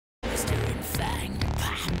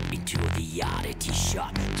to the oddity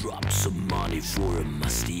shop. Drop some money for a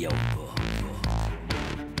musty old book.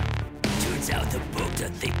 Turns out the book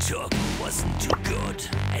that they took wasn't too good.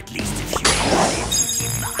 At least if you got into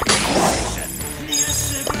demonic possession. Near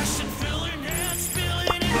aggression filling and spilling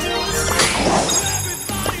into the street.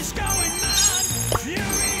 Everybody's going mad.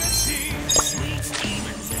 Furiously. Sweet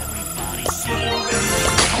demons, everybody's seeing red.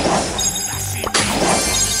 Flashing in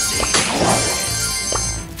the scene.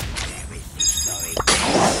 Everything's going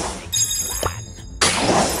makes a plan.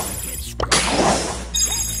 Gets wrong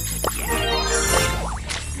again and again.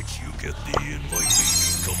 Did you get the invite, baby?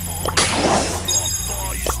 Come on. Rock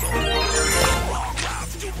by, stop. Rock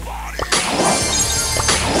after body.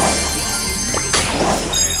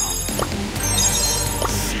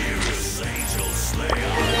 Serious angel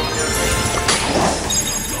slayer.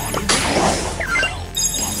 I'm gonna ring your bell.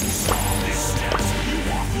 Once we solve this dance, you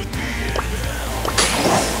walk with me in hell.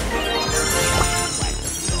 Like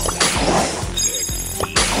the flow, kid,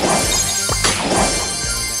 teach.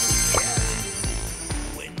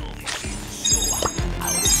 When all these things show up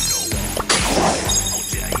out of nowhere, how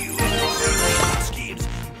dare you interfere with my schemes?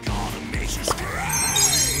 Gonna make you scream.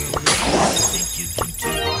 Think you can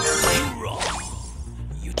take me? You wrong.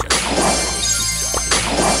 You just want to die.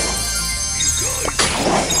 You guys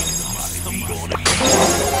must be gonna be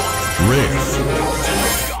Rick.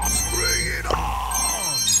 God's bring it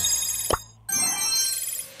on.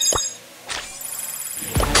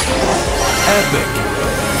 Epic.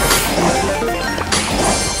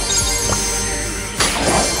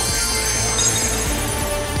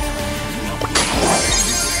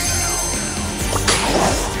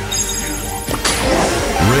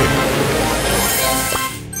 Rick.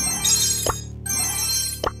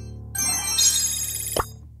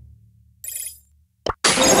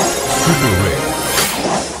 Super Rick.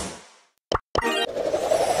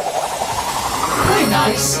 Play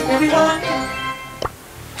nice, everyone.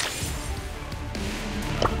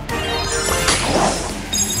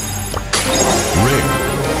 Rick.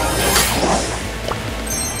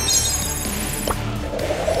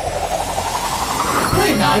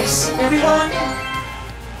 Play nice, everyone.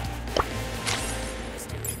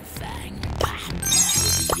 Fang, pop, to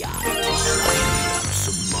the oddity shop.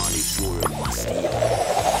 Some money for a musty old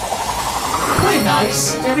Play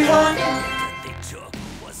nice, everyone. that they took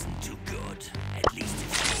wasn't too good. At least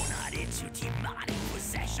if you're not into demonic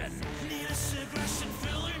possession. Needless aggression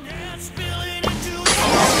filling and spilling into the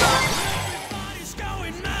everybody's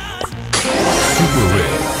going mad. Super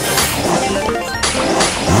Rick.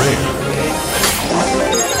 Rick.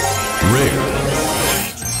 Rick.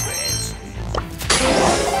 Treads.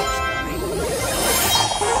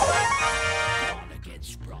 Gonna get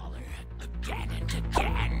sprawler again and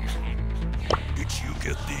again. Did you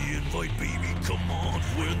get the invite, baby? Come on,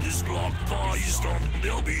 when this block party starts,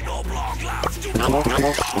 there'll be no block left to party. I'm a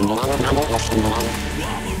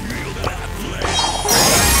real bad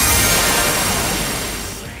player.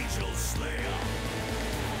 Angel slayer.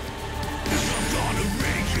 And I'm gonna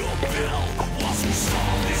ring your bell. Once we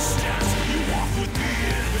solve this dance, you walk with me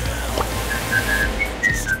in hell.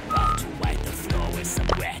 Just about to wipe the floor with some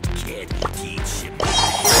red kid. Teach him.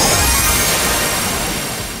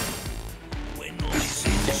 When all these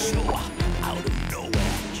things show up out of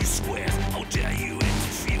nowhere, you swear, how dare you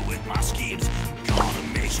interfere with my schemes? Gonna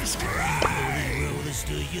make you scream.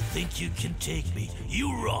 Do you think you can take me?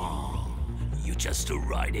 You wrong. You just the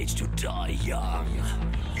right age to die young.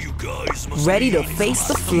 You guys must Ready be to face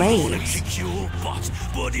the I'm gonna flames. kick your butt,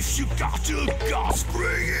 but if you got to guts,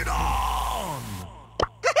 bring it on.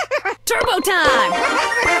 Turbo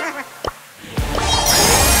time!